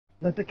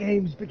Let the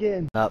games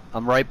begin.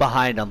 I'm right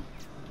behind them.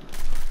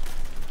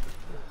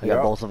 I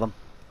got both of them.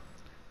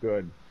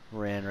 Good.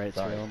 Ran right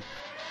through them.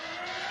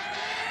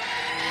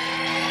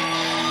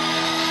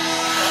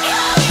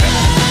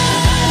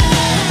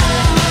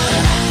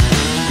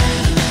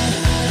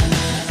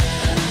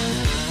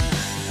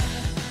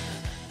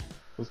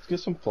 Let's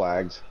get some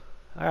flags.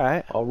 All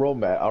right. I'll roll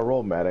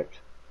medic.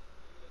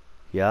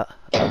 Yeah.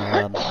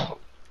 What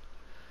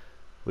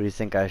do you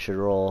think I should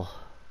roll?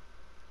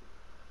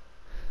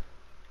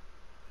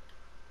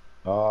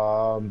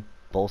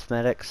 Both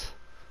medics?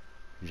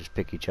 You just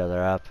pick each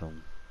other up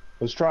and...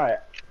 Let's try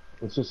it.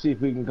 Let's just see if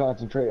we can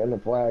concentrate on the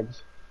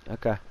flags.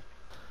 Okay.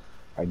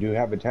 I do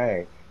have a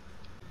tank.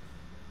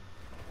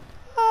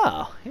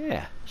 Oh,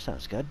 yeah.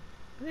 Sounds good.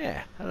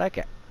 Yeah, I like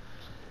it.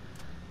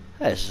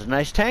 This is a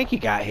nice tank you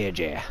got here,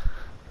 Jay.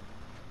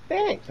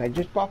 Thanks. I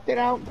just buffed it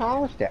out and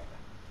polished it.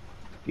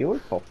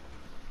 Beautiful.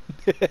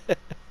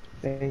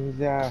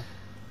 Things,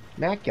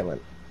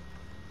 immaculate.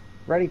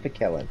 Ready for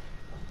killing.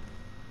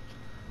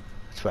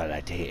 That's what I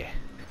like to hear.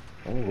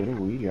 Oh, what do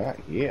we got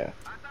here?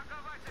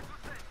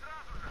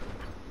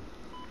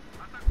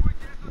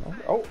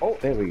 Oh,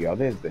 there we go.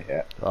 There's the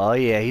hit. Oh,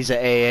 yeah, he's an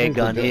AA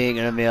gun. He ain't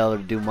gonna be able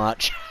to do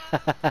much.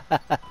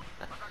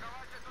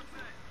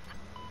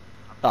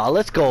 Oh,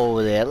 let's go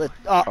over there. Something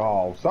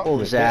what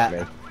was that?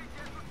 Hit me.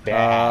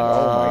 Bad.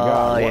 Oh my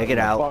god. Oh, yeah, what get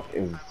the out. Fuck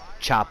is...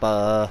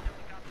 Chopper.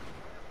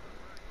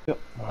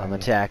 I'm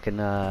attacking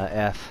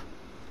F.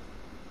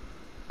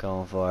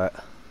 Going for it.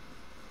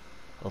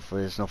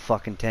 Hopefully there's no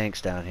fucking tanks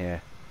down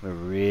here. We're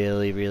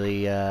really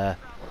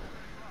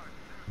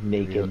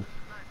naked.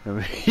 Yeah,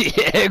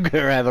 we're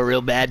gonna have a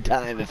real bad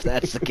time if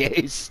that's the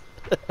case.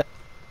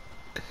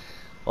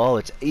 Oh,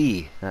 it's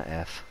E, not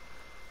F.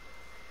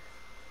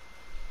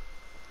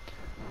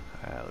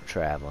 Alright, we're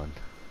traveling.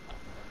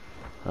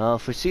 Well,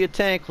 if we see a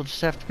tank, we'll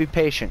just have to be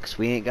patient, because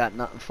we ain't got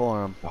nothing for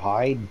them.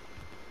 Hide.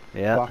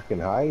 Yeah. Fucking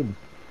hide.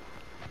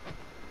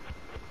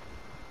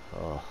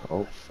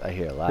 Oh, I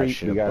hear a lot of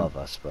shit above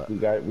us, but... We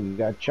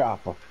got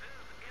Chopper.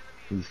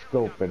 He's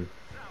scoping.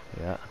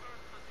 Yeah.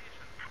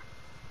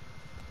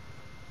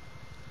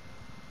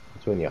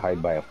 That's when you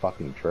hide by a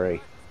fucking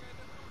tree.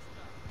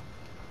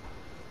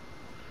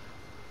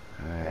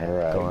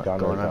 Alright,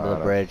 going under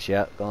the bridge,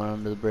 yep, going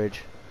under the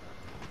bridge.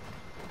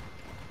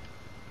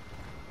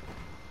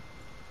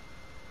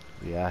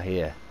 We are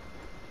here.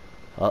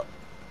 Oh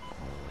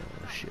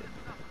shit.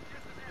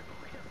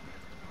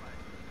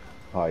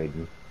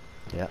 Hiding.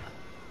 Yeah.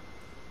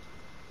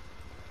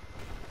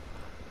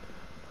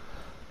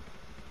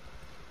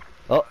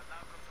 Oh,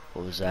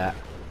 what was that?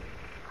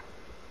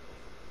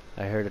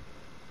 I heard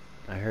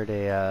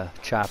a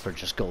chopper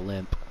just go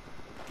limp.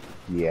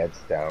 Yeah, it's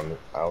down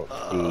out.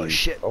 Oh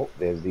shit. Oh,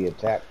 there's the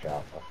attack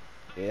chopper.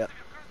 Yep.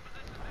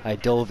 I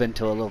dove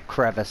into a little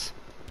crevice.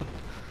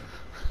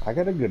 I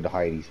got a good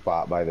hidey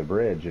spot by the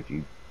bridge if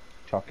you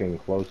tuck in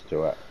close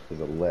to it.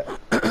 There's a lit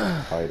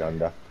hide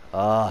under.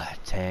 Oh,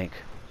 tank.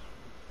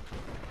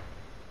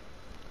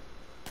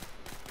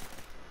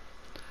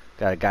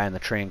 Got a guy in the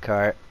train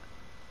cart.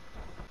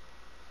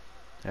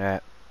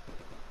 Alright.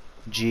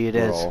 G it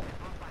is.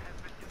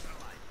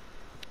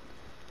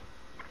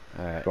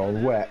 Alright.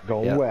 Going wet,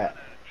 going wet.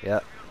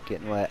 Yep,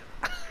 getting wet.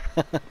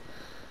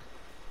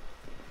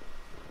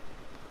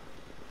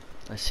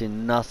 I see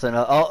nothing.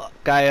 Oh,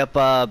 guy up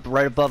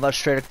right above us,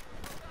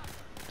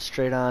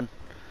 straight on.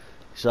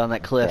 He's on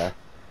that cliff. Okay.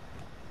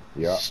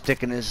 Yeah.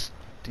 Sticking his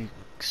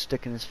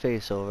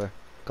face over a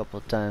couple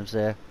of times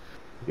there.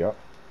 Yep.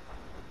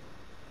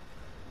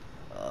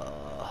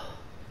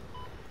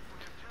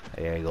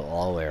 I gotta go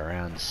all the way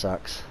around. This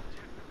sucks.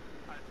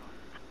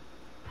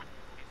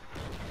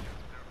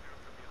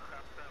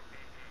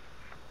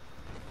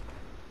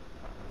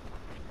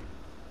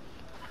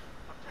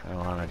 I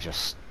don't want to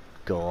just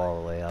go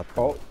all the way up.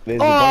 Oh, there's a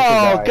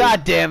bunch of guys.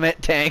 God damn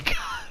it, tank!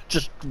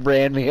 Just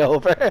ran me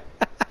over.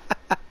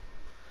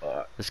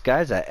 This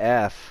guy's at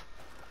F.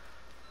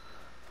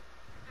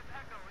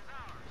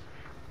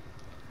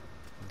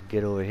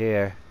 Get over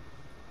here.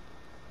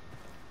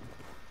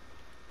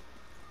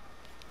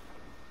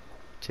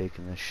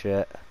 Taking the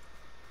shit.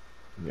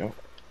 Yep.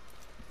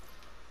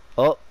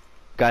 Oh,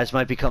 guys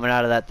might be coming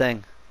out of that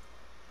thing.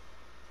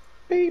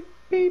 Beep,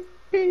 beep,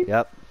 beep.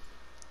 Yep.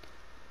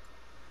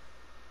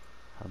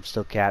 I'm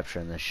still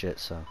capturing this shit,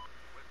 so.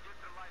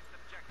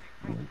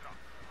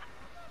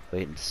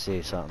 Waiting to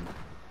see something.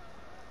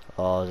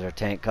 Oh, is there a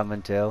tank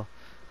coming too?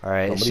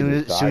 Alright, as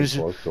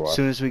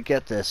soon as we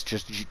get this,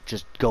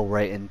 just go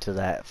right into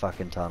that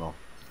fucking tunnel.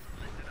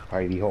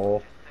 Hidey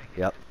hole.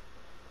 Yep.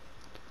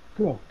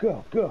 Go,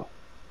 go, go.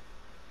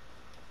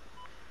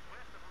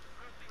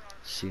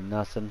 See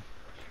nothing.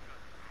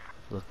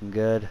 Looking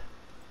good.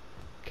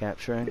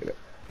 Capturing. Get it.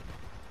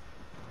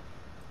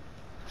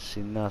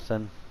 See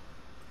nothing.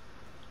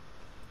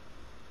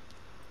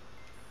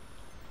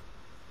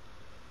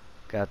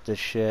 Got this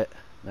shit.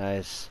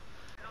 Nice.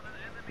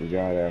 We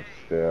got F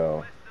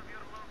still.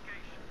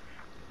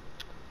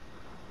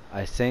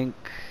 I think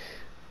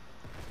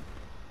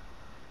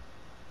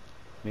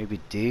maybe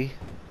D.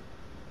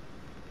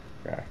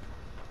 Okay.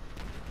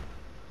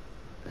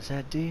 Is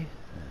that D?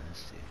 Let's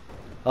see.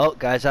 Oh,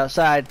 guys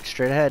outside,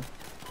 straight ahead.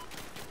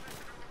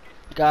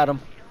 Got him.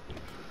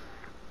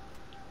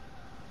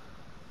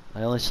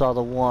 I only saw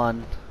the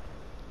one.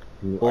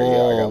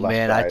 Oh yeah,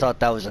 man, side. I thought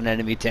that was an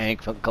enemy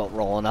tank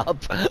rolling up.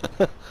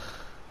 That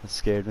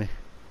scared me.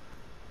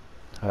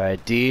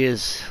 Alright, D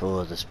is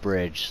this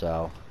bridge,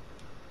 so.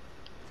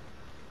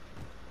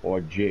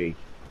 Or G.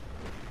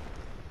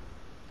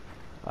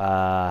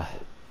 Either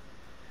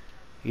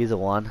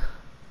one.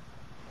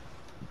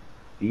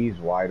 D's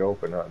wide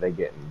open. They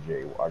getting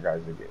G. Our guys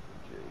are getting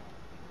G.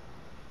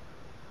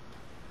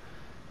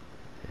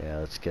 Yeah,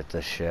 let's get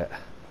this shit.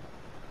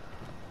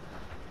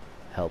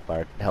 Help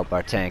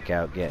our tank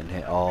out getting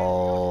hit.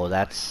 Oh,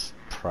 that's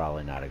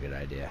probably not a good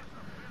idea.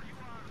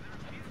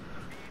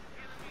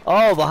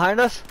 Oh, behind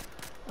us?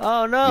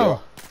 Oh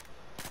no. Yeah.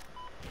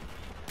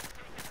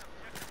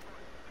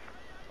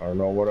 I don't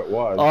know what it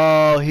was.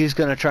 Oh, he's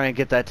gonna try and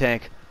get that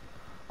tank.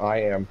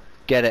 I am.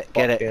 Get it,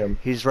 get Fuck it. him.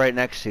 He's right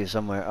next to you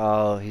somewhere.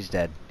 Oh, he's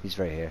dead. He's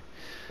right here.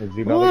 There's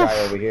another guy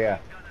over here.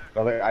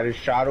 I just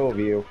shot over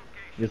you.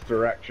 This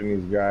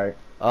direction, this guy.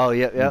 Oh,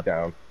 yep, He's yep.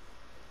 down.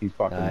 He's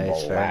fucking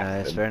Nice, very nice,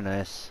 blasted. very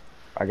nice.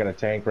 I got a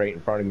tank right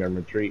in front of me. I'm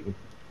retreating.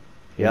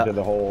 Yep. Into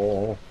the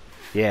hole.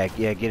 Yeah,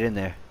 yeah, get in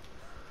there.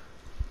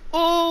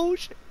 Oh,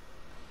 shit.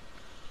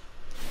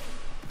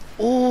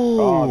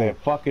 Oh, Ooh. they're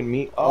fucking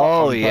me.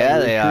 Oh, I'm yeah, trying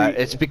to they are.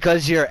 retreat. It's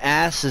because your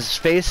ass is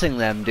facing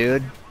them,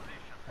 dude.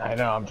 I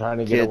know. I'm trying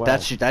to get Yeah, away.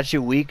 that's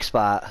your weak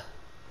spot.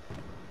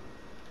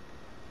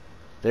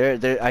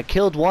 There. I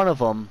killed one of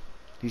them.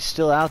 He's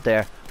still out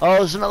there. Oh,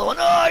 there's another one.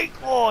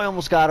 Oh, I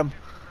almost got him.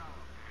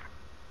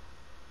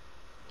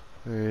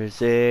 Where is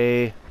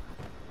he?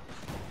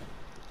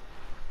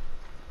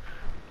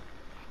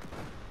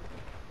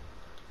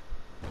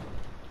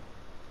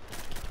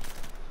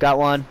 Got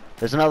one.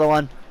 There's another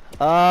one.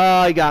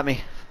 Oh, he got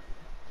me.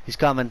 He's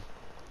coming.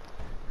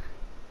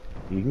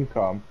 You can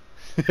come.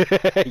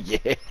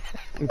 Yeah.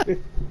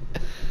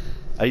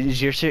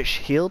 Is your shit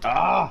healed?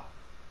 Ah!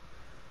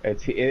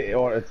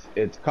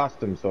 It's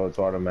custom, so it's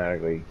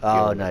automatically.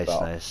 Oh, healing nice,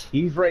 itself. nice.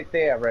 He's right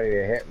there, ready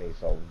to hit me.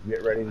 So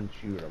get ready to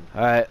shoot him.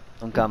 All right,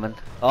 I'm coming.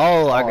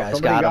 Oh, our guys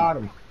somebody got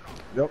him. him.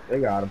 Yep, they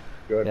got him.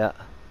 Good. Yeah.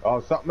 Oh,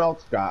 something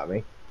else got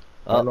me.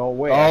 I don't know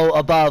where. Oh,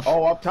 above.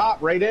 Oh, up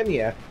top, right in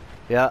you.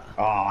 Yeah.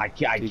 Oh, I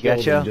killed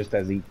Getcha? him just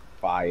as he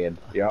fired.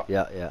 Yep.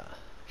 Yeah, yeah.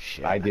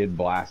 Shit. I did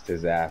blast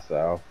his ass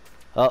though.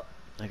 Oh,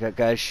 I got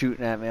guys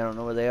shooting at me. I don't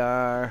know where they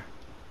are.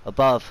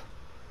 Above.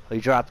 Oh, he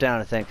dropped down,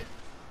 I think.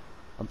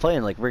 I'm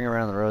playing like Ring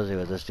Around the Rosie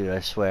with this dude, I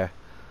swear.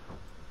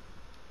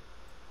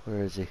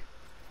 Where is he? Where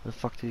the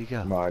fuck did he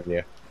go? Come on,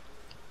 yeah.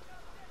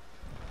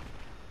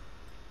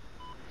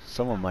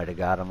 Someone might have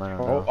got him, I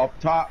don't Oh, know. up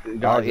top. The Oh,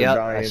 guys are yeah,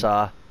 dying. I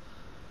saw.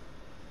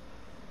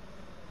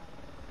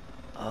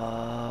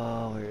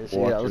 Oh, where is he?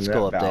 Yeah, Watching let's that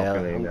go up there.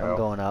 balcony I'm now.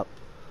 going up.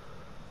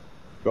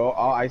 Go.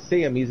 Oh, I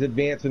see him. He's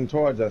advancing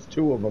towards us.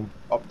 Two of them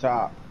up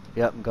top.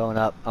 Yep, I'm going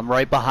up. I'm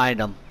right behind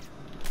him.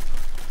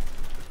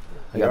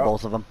 I got Yep.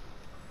 both of them.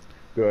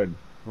 Good.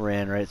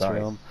 Ran right Nice.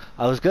 through him.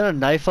 I was gonna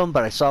knife him,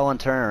 but I saw one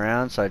turn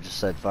around, so I just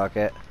said, fuck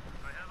it.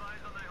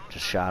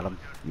 Just shot him.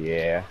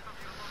 Yeah.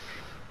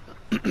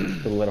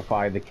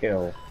 Solidify the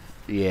kill.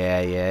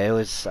 Yeah, yeah, it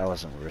was, I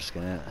wasn't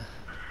risking it.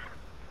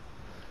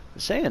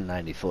 Saying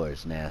 94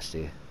 is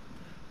nasty.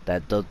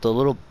 That,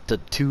 the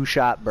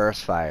two-shot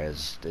burst fire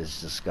is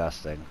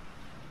disgusting.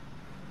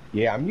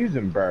 Yeah, I'm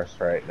using burst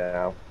right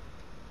now.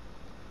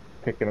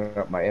 Picking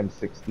up my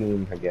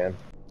M16 again.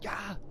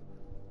 Yeah.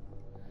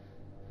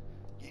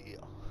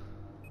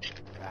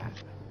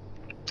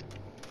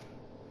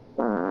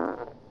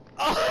 Oh,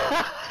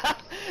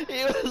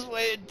 he was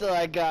waiting till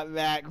I got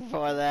back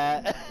for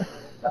that.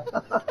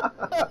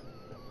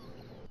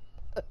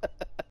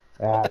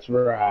 That's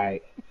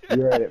right.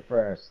 You heard it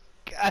first.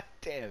 God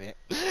damn it.